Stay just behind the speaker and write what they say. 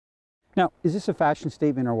Now, is this a fashion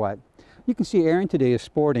statement or what? You can see Aaron today is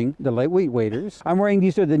sporting the lightweight waders. I'm wearing,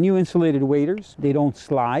 these are the new insulated waders. They don't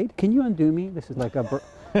slide. Can you undo me? This is like a,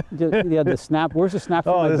 yeah, the snap. Where's the snap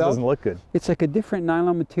from my belt? Oh, this doesn't look good. It's like a different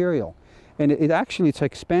nylon material. And it actually, it's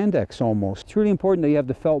like spandex almost. It's really important that you have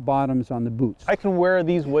the felt bottoms on the boots. I can wear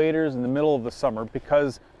these waders in the middle of the summer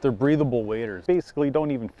because they're breathable waders. Basically don't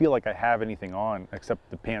even feel like I have anything on except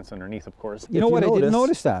the pants underneath, of course. You know what, I didn't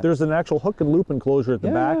notice that. There's an actual hook and loop enclosure at the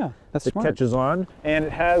back that catches on. And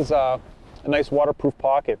it has a nice waterproof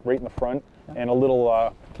pocket right in the front and a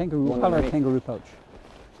little kangaroo, kangaroo pouch.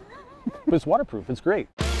 But it's waterproof, it's great.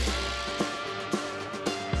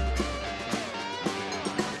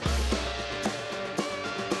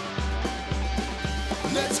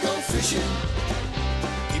 Let's go fishing.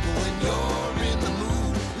 People, when you're in the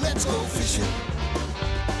mood, let's go fishing.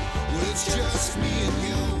 Well, it's just me and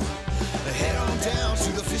you. Head on down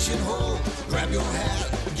to the fishing hole. Grab your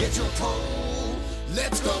hat, get your pole.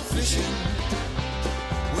 Let's go fishing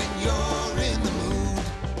when you're in the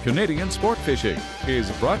mood. Canadian Sport Fishing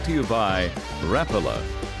is brought to you by Rapala,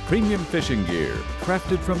 premium fishing gear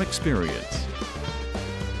crafted from experience.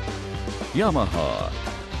 Yamaha,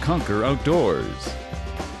 Conquer Outdoors.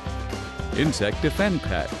 Insect Defend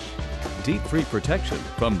Patch, deep-free protection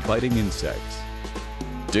from biting insects.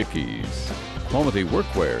 Dickies, quality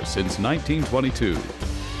workwear since 1922.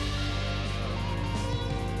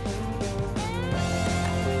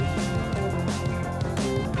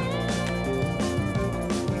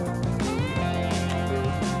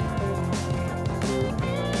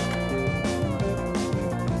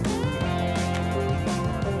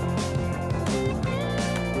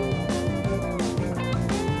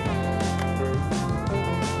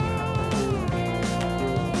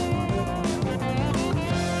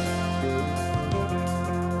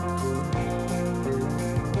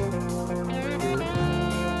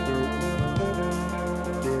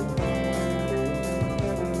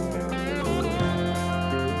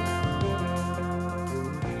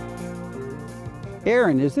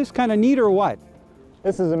 Aaron, is this kind of neat or what?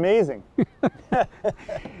 This is amazing.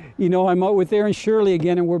 You know, I'm out with Aaron Shirley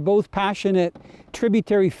again, and we're both passionate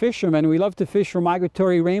tributary fishermen. We love to fish for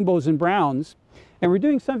migratory rainbows and browns, and we're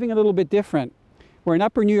doing something a little bit different. We're in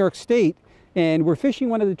Upper New York State, and we're fishing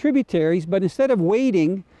one of the tributaries, but instead of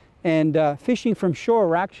wading and fishing from shore,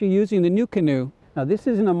 we're actually using the NuCanoe. Now, this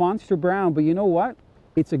isn't a monster brown, but you know what?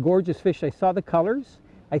 It's a gorgeous fish. I saw the colors.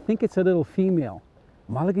 I think it's a little female.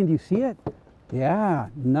 Mulligan, do you see it? Yeah,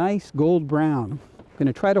 nice gold brown. I'm going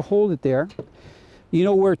to try to hold it there. You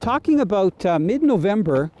know, we're talking about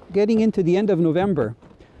mid-November, getting into the end of November,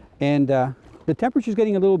 and the temperature's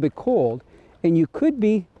getting a little bit cold, and you could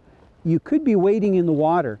be wading in the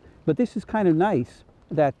water. But this is kind of nice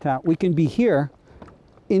that we can be here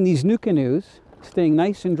in these NuCanoes, staying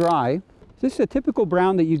nice and dry. This is a typical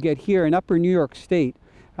brown that you get here in Upper New York State.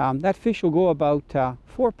 That fish will go about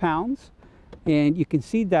 4 pounds, and you can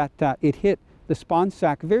see that it hit the spawn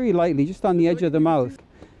sac very lightly, just on the edge of the mouth.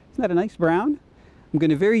 Isn't that a nice brown? I'm going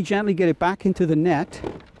to very gently get it back into the net,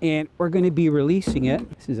 and we're going to be releasing it.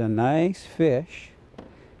 This is a nice fish.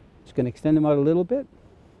 Just going to extend him out a little bit,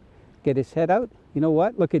 get his head out. You know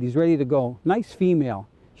what? Look at, he's ready to go. Nice female.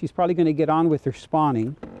 She's probably going to get on with her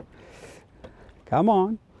spawning. Come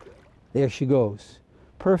on. There she goes.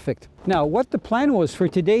 Perfect. Now, what the plan was for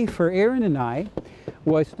today for Aaron and I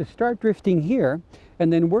was to start drifting here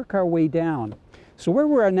and then work our way down. So where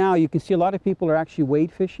we are now, you can see a lot of people are actually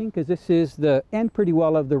wade fishing because this is the end pretty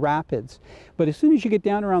well of the rapids. But as soon as you get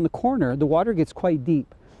down around the corner, the water gets quite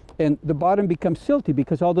deep and the bottom becomes silty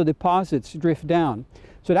because all the deposits drift down.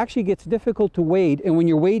 So it actually gets difficult to wade, and when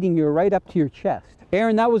you're wading, you're right up to your chest.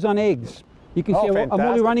 Aaron, that was on eggs. You can see I'm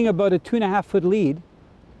only running about a 2.5 foot lead.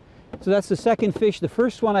 So that's the second fish. The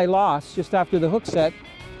first one I lost just after the hook set.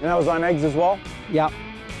 And that was on eggs as well? Yeah.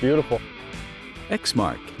 Beautiful.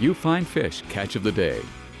 Xmark, you find fish catch of the day.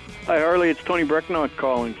 Hi Harley, it's Tony Brecknott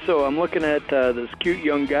calling. So I'm looking at this cute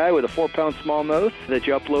young guy with a 4-pound smallmouth that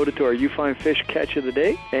you uploaded to our You Find Fish catch of the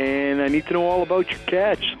day, and I need to know all about your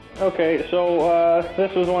catch. Okay, so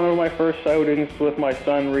this was one of my first outings with my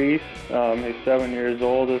son Reese. He's 7 years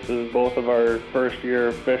old. This is both of our first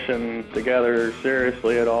year fishing together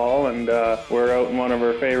seriously at all, and we're out in one of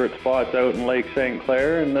our favorite spots out in Lake St.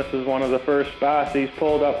 Clair, and this is one of the first bass he's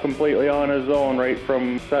pulled up completely on his own, right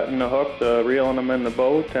from setting the hook to reeling him in the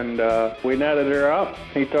boat, and we netted her up.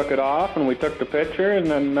 He took it off, and we took the picture, and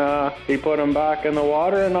then he put him back in the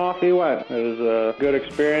water, and off he went. It was a good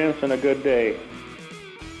experience and a good day.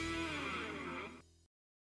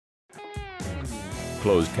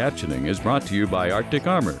 Closed captioning is brought to you by Arctic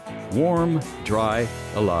Armor. Warm, dry,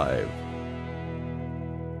 alive.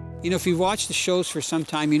 You know, if you've watched the shows for some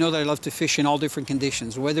time, you know that I love to fish in all different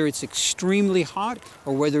conditions, whether it's extremely hot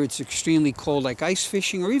or whether it's extremely cold, like ice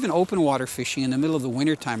fishing or even open water fishing in the middle of the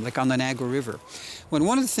winter time, like on the Niagara River. When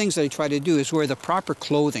one of the things that I try to do is wear the proper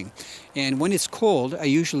clothing. And when it's cold, I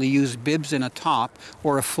usually use bibs and a top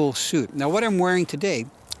or a full suit. Now, what I'm wearing today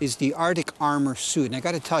is the Arctic Armor suit. And I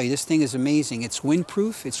got to tell you, this thing is amazing. It's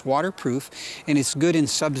windproof, it's waterproof, and it's good in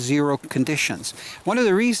sub-zero conditions. One of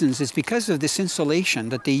the reasons is because of this insulation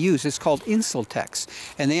that they use. It's called Insultex,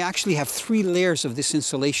 and they actually have 3 layers of this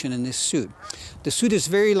insulation in this suit. The suit is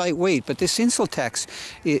very lightweight, but this Insultex,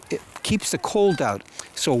 it keeps the cold out.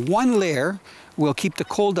 So 1 layer will keep the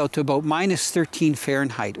cold out to about -13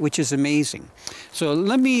 Fahrenheit, which is amazing. So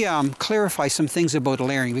let me clarify some things about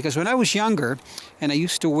layering, because when I was younger and I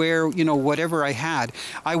used to wear, you know, whatever I had,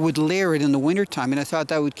 I would layer it in the wintertime and I thought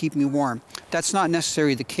that would keep me warm. That's not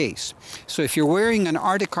necessarily the case. So if you're wearing an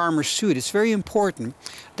Arctic Armor suit, it's very important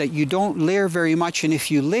that you don't layer very much, and if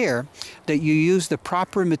you layer, that you use the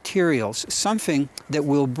proper materials, something that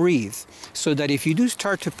will breathe, so that if you do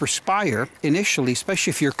start to perspire initially,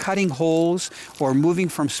 especially if you're cutting holes or moving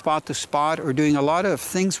from spot to spot or doing a lot of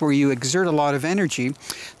things where you exert a lot of energy,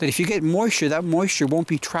 that if you get moisture, that moisture won't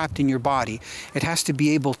be trapped in your body. It has to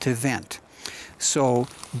be able to vent. So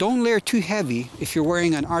don't layer too heavy if you're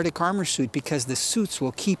wearing an Arctic Armor suit, because the suits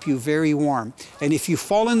will keep you very warm. And if you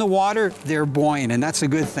fall in the water, they're buoyant, and that's a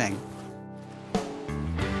good thing.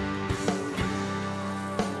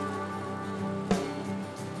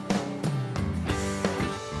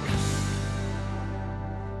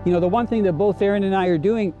 You know, the one thing that both Aaron and I are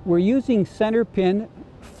doing, we're using Centerpin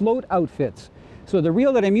float outfits. So the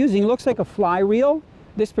reel that I'm using looks like a fly reel.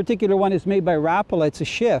 This particular one is made by Rapala. It's a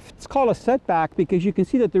shift. It's called a setback because you can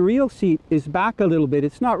see that the reel seat is back a little bit.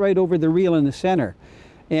 It's not right over the reel in the center.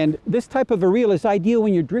 And this type of a reel is ideal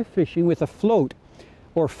when you're drift fishing with a float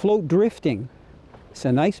or float drifting. It's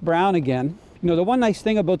a nice brown again. You know, the one nice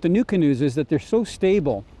thing about the NuCanoes is that they're so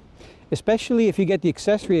stable, especially if you get the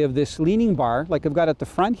accessory of this leaning bar like I've got at the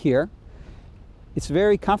front here. It's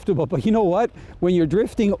very comfortable, but you know what? When you're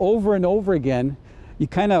drifting over and over again, you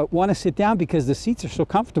kind of want to sit down because the seats are so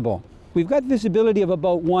comfortable. We've got visibility of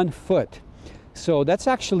about 1 foot. So that's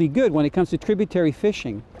actually good when it comes to tributary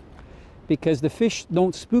fishing, because the fish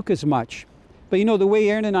don't spook as much. But you know, the way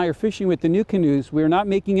Aaron and I are fishing with the NuCanoes, we're not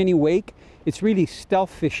making any wake. It's really stealth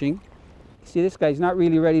fishing. See, this guy's not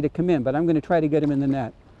really ready to come in, but I'm going to try to get him in the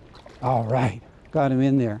net. All right, got him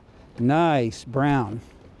in there. Nice brown.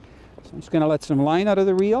 So I'm just going to let some line out of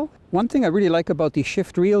the reel. One thing I really like about these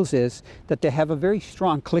shift reels is that they have a very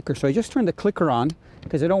strong clicker. So I just turned the clicker on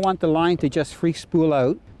because I don't want the line to just free spool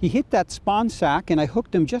out. He hit that spawn sack and I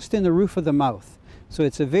hooked him just in the roof of the mouth. So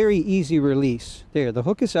it's a very easy release. There, the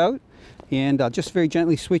hook is out, and I'll just very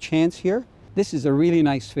gently switch hands here. This is a really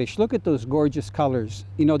nice fish. Look at those gorgeous colors.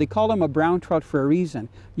 You know, they call him a brown trout for a reason.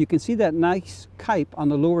 You can see that nice kype on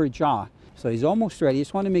the lower jaw. So he's almost ready.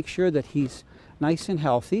 Just want to make sure that he's nice and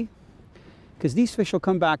healthy, because these fish will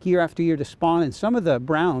come back year after year to spawn, and some of the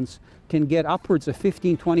browns can get upwards of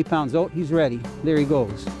 15, 20 pounds. Oh, he's ready. There he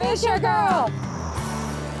goes. Fisher girl!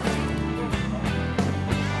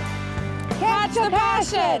 Catch the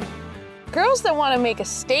passion! Girls that want to make a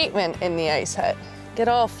statement in the ice hut get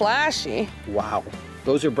all flashy. Wow.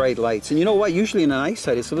 Those are bright lights. And you know what? Usually in an ice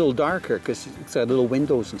hut, it's a little darker because it's got little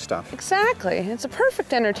windows and stuff. Exactly. It's a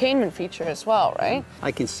perfect entertainment feature as well, right?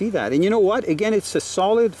 I can see that. And you know what? Again, it's a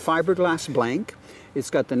solid fiberglass blank. It's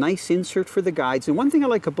got the nice insert for the guides. And one thing I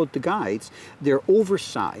like about the guides, they're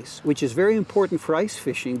oversized, which is very important for ice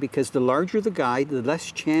fishing, because the larger the guide, the less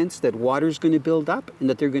chance that water's going to build up and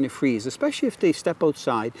that they're going to freeze, especially if they step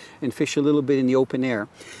outside and fish a little bit in the open air.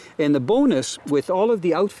 And the bonus with all of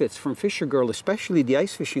the outfits from Fisher Girl, especially the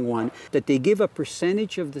ice fishing one, that they give a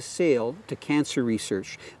percentage of the sale to cancer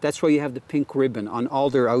research. That's why you have the pink ribbon on all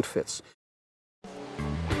their outfits.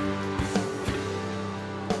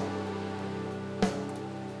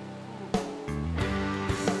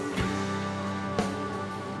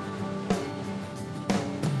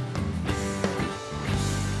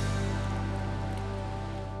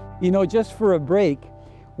 You know, just for a break,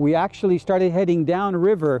 we actually started heading down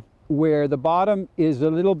river where the bottom is a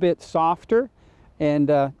little bit softer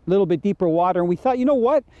and a little bit deeper water. And we thought, you know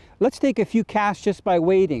what? Let's take a few casts just by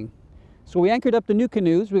waiting. So we anchored up the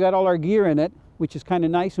NuCanoes. We got all our gear in it, which is kind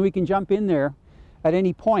of nice, and we can jump in there at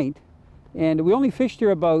any point. And we only fished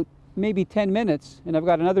here about maybe 10 minutes, and I've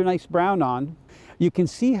got another nice brown on. You can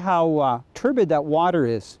see how turbid that water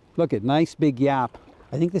is. Look at nice big yap.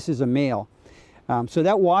 I think this is a male. So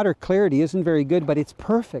that water clarity isn't very good, but it's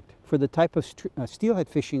perfect for the type of steelhead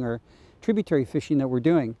fishing or tributary fishing that we're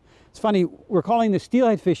doing. It's funny, we're calling this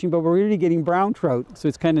steelhead fishing, but we're really getting brown trout, so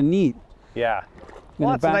it's kind of neat. Yeah.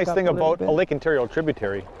 Well, that's the nice thing about a Lake Ontario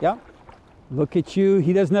tributary. Yeah. Look at you.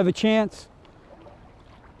 He doesn't have a chance.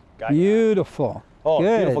 Beautiful. Oh,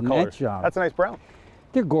 good beautiful colors. Job. That's a nice brown.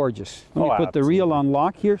 They're gorgeous. Let me put the reel on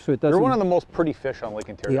lock here so it doesn't... They're one of the most pretty fish on Lake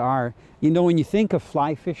Ontario. They are. You know, when you think of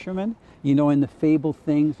fly fishermen, you know, in the fable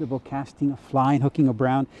things about casting a fly and hooking a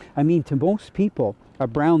brown, I mean, to most people, a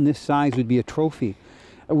brown this size would be a trophy.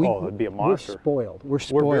 It'd be a monster. We're spoiled. We're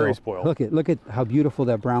spoiled. We're very spoiled. Look at how beautiful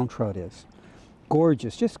that brown trout is.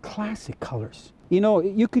 Gorgeous, just classic colors. You know,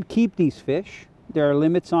 you could keep these fish. There are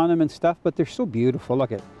limits on them and stuff, but they're so beautiful.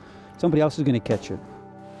 Look at, somebody else is going to catch it.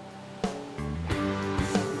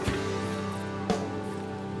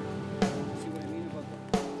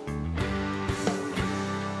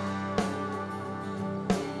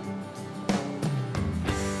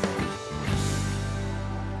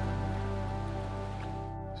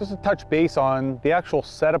 Just to touch base on the actual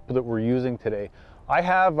setup that we're using today. I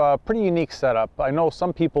have a pretty unique setup. I know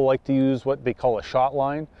some people like to use what they call a shot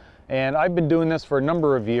line, and I've been doing this for a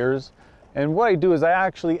number of years. And what I do is I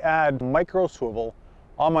actually add micro swivel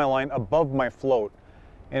on my line above my float.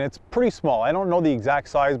 And it's pretty small. I don't know the exact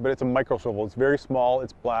size, but it's a micro swivel. It's very small,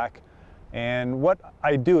 it's black. And what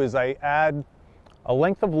I do is I add a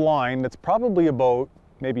length of line that's probably about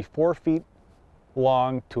maybe 4 feet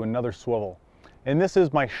long to another swivel. And this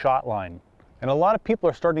is my shot line. And a lot of people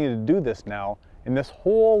are starting to do this now. And this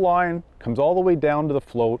whole line comes all the way down to the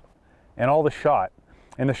float and all the shot.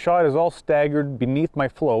 And the shot is all staggered beneath my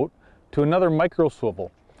float to another micro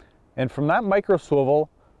swivel. And from that micro swivel,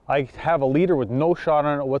 I have a leader with no shot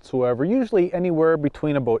on it whatsoever, usually anywhere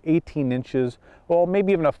between about 18 inches, well,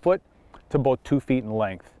 maybe even a foot to about 2 feet in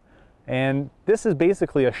length. And this is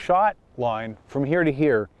basically a shot line from here to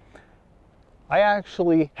here. I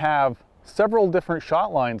actually have several different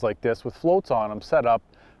shot lines like this with floats on them set up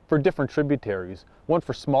for different tributaries. One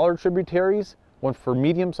for smaller tributaries, one for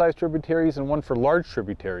medium-sized tributaries, and one for large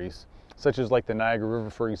tributaries, such as like the Niagara River,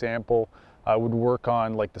 for example. I would work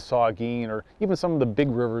on like the Saugeen or even some of the big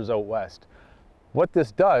rivers out west. What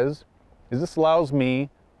this does is this allows me,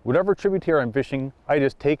 whatever tributary I'm fishing, I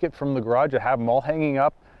just take it from the garage. I have them all hanging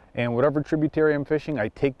up, and whatever tributary I'm fishing, I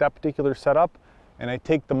take that particular setup, and I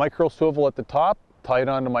take the micro swivel at the top, tie it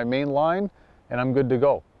onto my main line, and I'm good to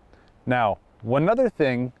go. Now, one other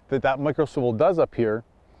thing that micro swivel does up here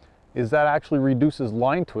is that actually reduces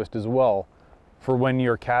line twist as well for when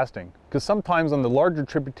you're casting. Because sometimes on the larger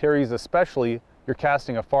tributaries especially, you're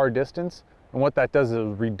casting a far distance, and what that does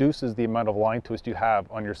is reduces the amount of line twist you have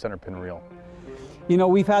on your centerpin reel. You know,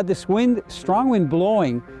 we've had this wind, strong wind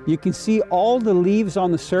blowing. You can see all the leaves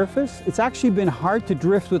on the surface. It's actually been hard to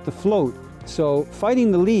drift with the float. So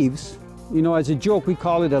fighting the leaves, you know, as a joke, we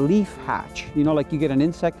call it a leaf hatch. You know, like you get an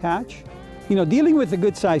insect hatch. You know, dealing with a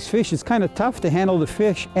good sized fish, it's kind of tough to handle the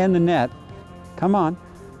fish and the net. Come on,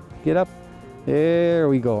 get up. There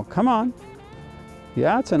we go. Come on.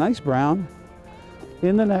 Yeah, it's a nice brown.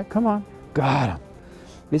 In the net, come on. Got him.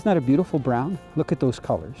 Isn't that a beautiful brown? Look at those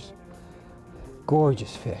colors.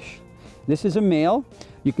 Gorgeous fish. This is a male.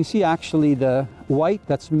 You can see actually the white,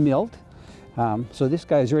 that's milt. So this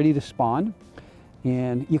guy is ready to spawn.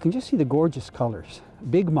 And you can just see the gorgeous colors.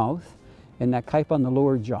 Big mouth and that kype on the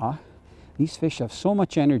lower jaw. These fish have so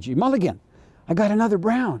much energy. Mulligan, I got another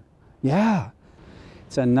brown. Yeah,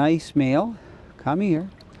 it's a nice male. Come here,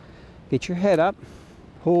 get your head up.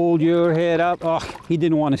 Hold your head up. Oh, he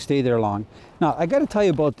didn't want to stay there long. Now, I got to tell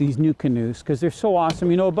you about these NuCanoes because they're so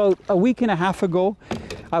awesome. You know, about a week and a half ago,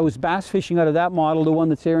 I was bass fishing out of that model, the one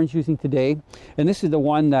that Aaron's using today. And this is the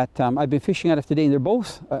one that I've been fishing out of today. And they're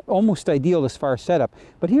both almost ideal as far as setup.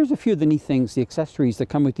 But here's a few of the neat things, the accessories that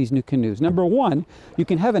come with these NuCanoes. Number one, you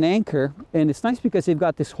can have an anchor. And it's nice because they've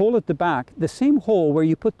got this hole at the back, the same hole where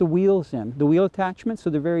you put the wheels in, the wheel attachments.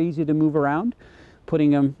 So they're very easy to move around.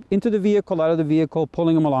 Putting them into the vehicle, out of the vehicle,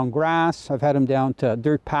 pulling them along grass. I've had them down to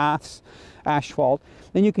dirt paths, asphalt.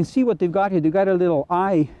 Then you can see what they've got here. They've got a little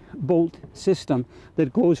eye bolt system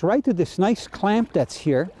that goes right to this nice clamp that's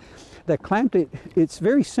here. That clamp, it's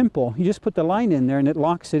very simple. You just put the line in there and it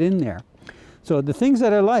locks it in there. So the things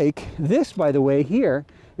that I like, this by the way here,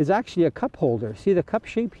 is actually a cup holder. See the cup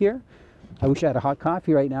shape here? I wish I had a hot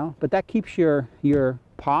coffee right now, but that keeps your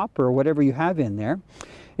pop or whatever you have in there.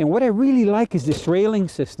 And what I really like is this railing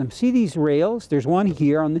system. See these rails? There's one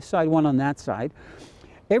here on this side, one on that side.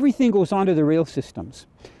 Everything goes onto the rail systems.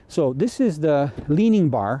 So this is the leaning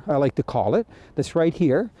bar, I like to call it, that's right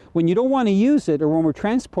here. When you don't want to use it or when we're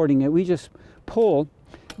transporting it, we just pull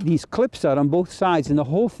these clips out on both sides and the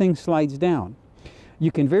whole thing slides down.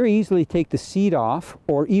 You can very easily take the seat off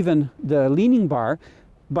or even the leaning bar,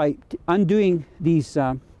 by undoing these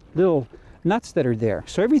little nuts that are there.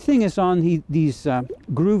 So everything is on these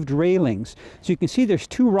grooved railings. So you can see there's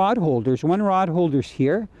 2 rod holders. One rod holder's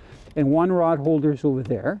here and 1 rod holder's over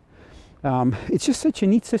there. It's just such a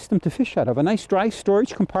neat system to fish out of. A nice dry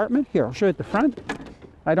storage compartment. Here, I'll show you at the front.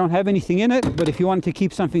 I don't have anything in it, but if you wanted to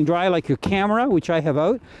keep something dry like your camera, which I have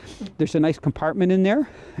out, there's a nice compartment in there,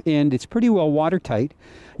 and it's pretty well watertight.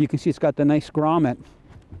 You can see it's got the nice grommet.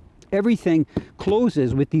 Everything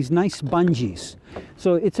closes with these nice bungees.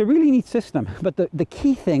 So it's a really neat system, but the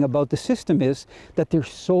key thing about the system is that they're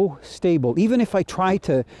so stable. Even if I try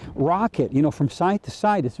to rock it, you know, from side to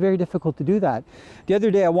side, it's very difficult to do that. The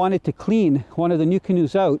other day I wanted to clean one of the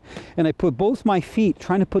NuCanoes out, and I put both my feet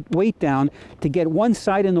trying to put weight down to get one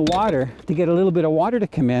side in the water to get a little bit of water to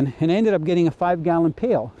come in, and I ended up getting a 5-gallon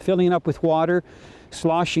pail, filling it up with water,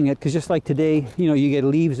 sloshing it, because just like today, you know, you get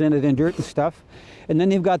leaves in it and dirt and stuff. And then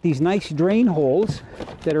they've got these nice drain holes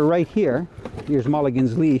that are right here. Here's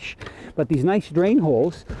Mulligan's leash. But these nice drain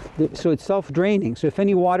holes, so it's self-draining. So if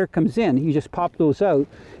any water comes in, you just pop those out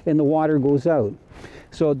and the water goes out.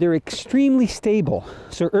 So they're extremely stable.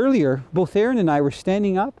 So earlier, both Aaron and I were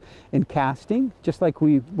standing up and casting, just like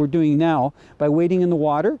we were doing now, by wading in the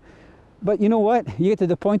water. But you know what? You get to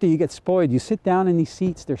the point that you get spoiled. You sit down in these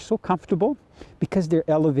seats, they're so comfortable because they're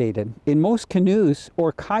elevated. In most canoes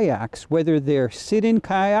or kayaks, whether they're sit-in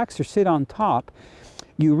kayaks or sit on top,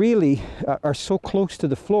 you really are so close to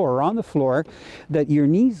the floor or on the floor that your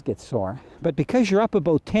knees get sore. But because you're up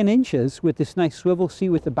about 10 inches with this nice swivel seat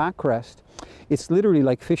with the backrest, it's literally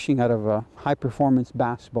like fishing out of a high-performance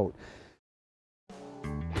bass boat.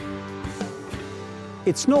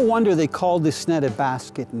 It's no wonder they call this net a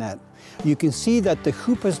basket net. You can see that the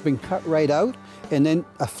hoop has been cut right out and then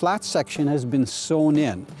a flat section has been sewn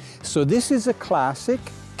in. So this is a classic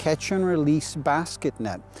catch and release basket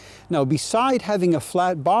net. Now, beside having a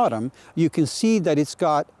flat bottom, you can see that it's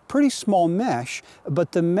got pretty small mesh,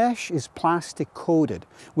 but the mesh is plastic coated,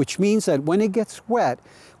 which means that when it gets wet,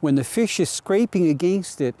 when the fish is scraping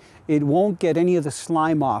against it, it won't get any of the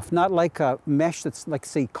slime off. Not like a mesh that's like,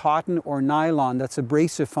 say, cotton or nylon that's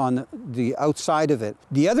abrasive on the outside of it.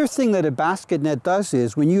 The other thing that a basket net does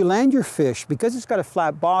is when you land your fish, because it's got a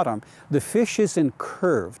flat bottom, the fish isn't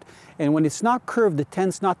curved. And when it's not curved, it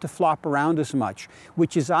tends not to flop around as much,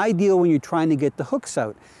 which is ideal when you're trying to get the hooks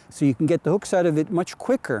out. So you can get the hooks out of it much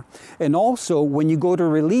quicker. And also, when you go to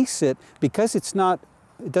release it, because it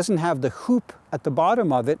doesn't have the hoop at the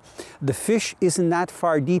bottom of it, the fish isn't that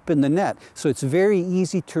far deep in the net. So it's very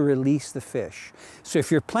easy to release the fish. So if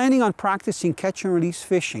you're planning on practicing catch and release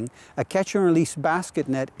fishing, a catch and release basket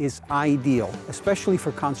net is ideal, especially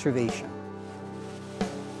for conservation.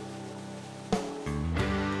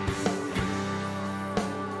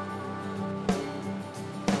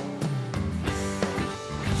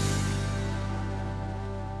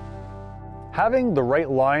 Having the right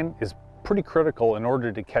line is pretty critical in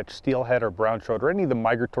order to catch steelhead or brown trout or any of the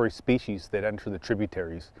migratory species that enter the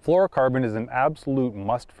tributaries. Fluorocarbon is an absolute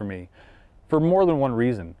must for me for more than one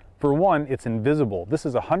reason. For one, it's invisible. This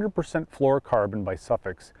is 100% fluorocarbon by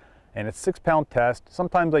Suffix, and it's 6-pound test.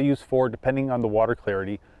 Sometimes I use 4 depending on the water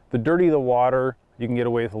clarity. The dirtier the water, you can get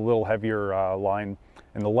away with a little heavier line,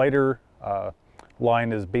 and the lighter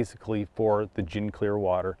line is basically for the gin clear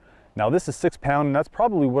water. Now this is 6-pound, and that's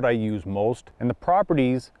probably what I use most, and the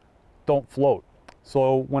properties don't float.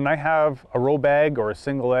 So when I have a roe bag or a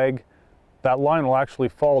single egg, that line will actually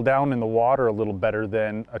fall down in the water a little better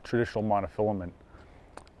than a traditional monofilament.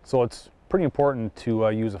 So it's pretty important to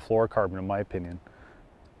use a fluorocarbon in my opinion.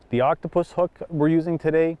 The octopus hook we're using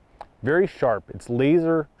today, very sharp, it's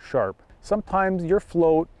laser sharp. Sometimes your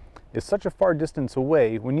float is such a far distance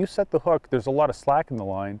away, when you set the hook there's a lot of slack in the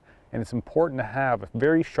line, and it's important to have a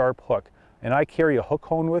very sharp hook. And I carry a hook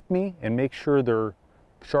hone with me and make sure they're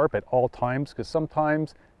sharp at all times, because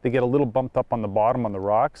sometimes they get a little bumped up on the bottom on the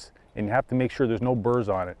rocks and you have to make sure there's no burrs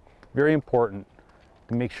on it. Very important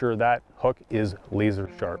to make sure that hook is laser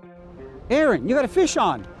sharp. Aaron, you got a fish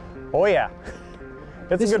on. Oh yeah,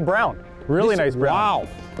 it's a good brown. Really nice brown. Wow,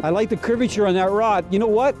 I like the curvature on that rod. You know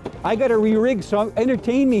what? I got to re-rig, so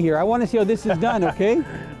entertain me here. I want to see how this is done, okay?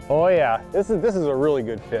 Oh yeah, this is a really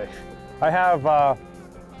good fish. I have,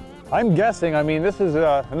 I'm guessing, I mean, this is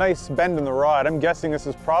a nice bend in the rod. I'm guessing this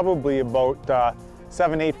is probably about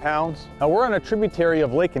 7-8 pounds. Now we're on a tributary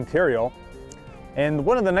of Lake Ontario, and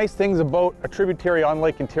one of the nice things about a tributary on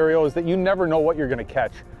Lake Ontario is that you never know what you're going to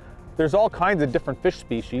catch. There's all kinds of different fish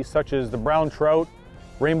species, such as the brown trout,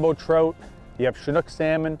 rainbow trout, you have Chinook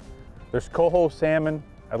salmon, there's coho salmon,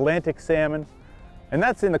 Atlantic salmon, and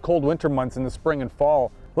that's in the cold winter months in the spring and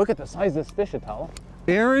fall. Look at the size of this fish, Italo.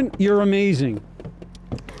 Aaron, you're amazing.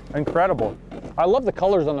 Incredible. I love the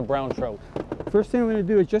colors on the brown trout. First thing I'm going to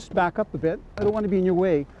do is just back up a bit. I don't want to be in your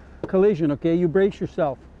way. Collision, okay? You brace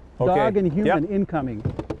yourself. Okay. Dog and human Yep. incoming.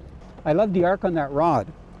 I love the arc on that rod.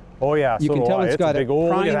 Oh yeah, You so can do tell I. it's got a big, oh,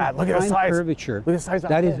 prime, look at that. Look at the prime size. curvature. Look at the size of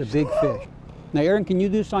That that is a big fish. Now, Aaron, can you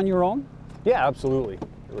do this on your own? Yeah, absolutely.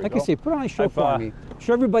 Here we Like go. I say, put on a show I've, for me.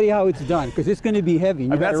 Show everybody how it's done, because it's going to be heavy.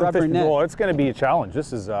 And you I've got got a some rubber fish net. control. It's going to be a challenge.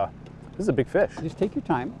 This is a big fish. Just take your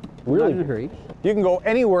time. Really? Not in a hurry. You can go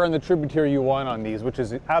anywhere in the tributary you want on these, which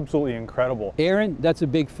is absolutely incredible. Aaron, that's a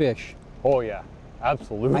big fish. Oh yeah,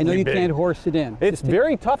 absolutely. I know you big. can't horse it in. It's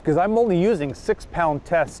very tough because I'm only using 6-pound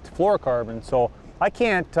test fluorocarbon, so I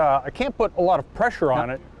can't put a lot of pressure on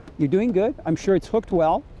it. You're doing good. I'm sure it's hooked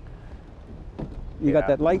well. You got Yeah.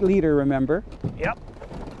 that light leader, remember? Yep.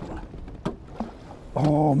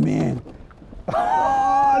 Oh man.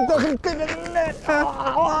 Oh, it doesn't fit in the net.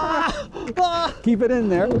 Keep it in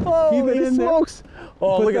there. Keep it Holy in smokes.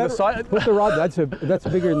 Oh, Put look at that- the size. Put the rod. That's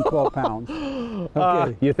bigger than 12 pounds.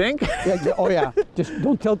 Okay. You think? Yeah, oh yeah. Just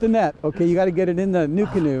don't tilt the net. Okay, you got to get it in the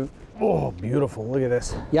NuCanoe. Oh, beautiful. Look at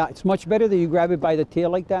this. Yeah, it's much better that you grab it by the tail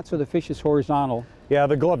like that, so the fish is horizontal. Yeah,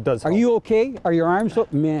 the glove does Are help. you okay? Are your arms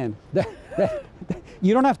up? Man,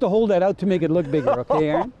 you don't have to hold that out to make it look bigger, okay,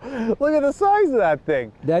 Aaron? Look at the size of that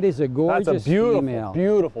thing. That is a gorgeous That's a beautiful, female.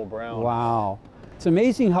 beautiful brown. Wow. It's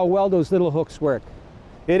amazing how well those little hooks work.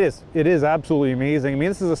 It is. It is absolutely amazing. I mean,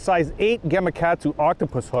 this is a size 8 Gemakatsu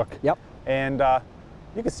octopus hook. Yep. And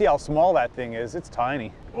you can see how small that thing is. It's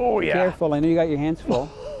tiny. Oh, yeah. Careful, I know you got your hands full.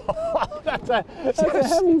 That's a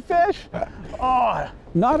heavy fish. Oh,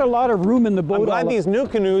 Not a lot of room in the boat. I'm glad all these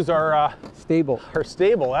NuCanoes are stable.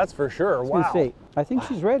 stable. That's for sure. I was Wow. gonna say, I think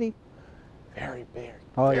she's ready. Very big.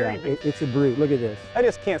 Oh Very yeah, big. it's a brute. Look at this. I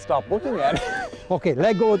just can't stop looking at it. Okay,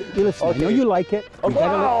 let go. Listen, I know Okay. you like it. You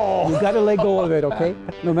Oh. gotta let go of it, okay?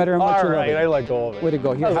 No matter how much All you love right, it. I let go of it. Way to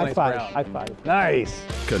go. Here, That was a high nice five. brown. High five. Nice.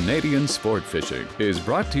 Canadian sport fishing is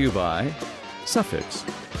brought to you by Suffix,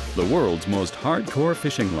 the world's most hardcore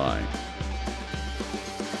fishing line.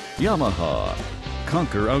 Yamaha,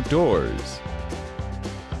 Conquer Outdoors.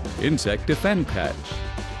 Insect Defend Patch,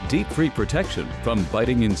 deep free protection from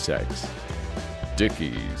biting insects.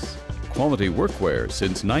 Dickies, quality workwear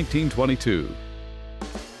since 1922.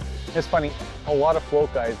 It's funny. A lot of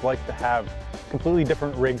float guys like to have completely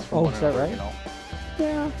different rigs from Oh, one is that another, right? you know.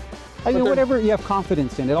 Yeah. I mean, they're- whatever you have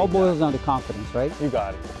confidence in, it all boils down to confidence, right? You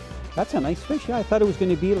got it. That's a nice fish. Yeah, I thought it was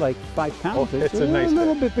going to be like 5 pounds. Oh, it's a nice a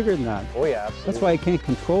little fish. bit bigger than that. Oh yeah, absolutely. That's why I can't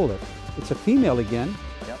control it. It's a female again.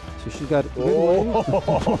 Yep. So she's got good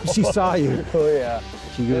Oh. way. She saw you. Oh yeah.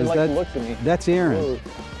 She Didn't goes, like the looks of me. that's Aaron.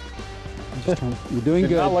 Oh. You're doing Did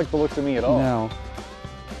good. not like the looks of me at all. No.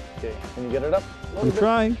 Okay, can you get it up? a little I'm bit?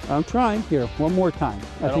 trying. I'm trying. Here, one more time.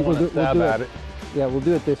 I don't want to stab do at it. it. Yeah, we'll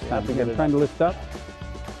do it this time. have to I'm get it trying to lift up.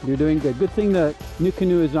 You're doing good. Good thing the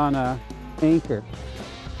NuCanoe is on a anchor.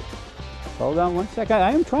 Hold on one second.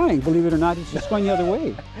 I am trying, believe it or not. It's just going the other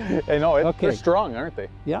way. I know, Okay. they're strong, aren't they?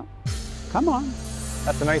 Yeah. Come on.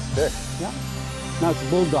 That's a nice fish. Yeah. Now it's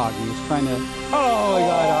bulldog. He's trying to. Oh, he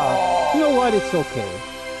got off. You know what? It's okay.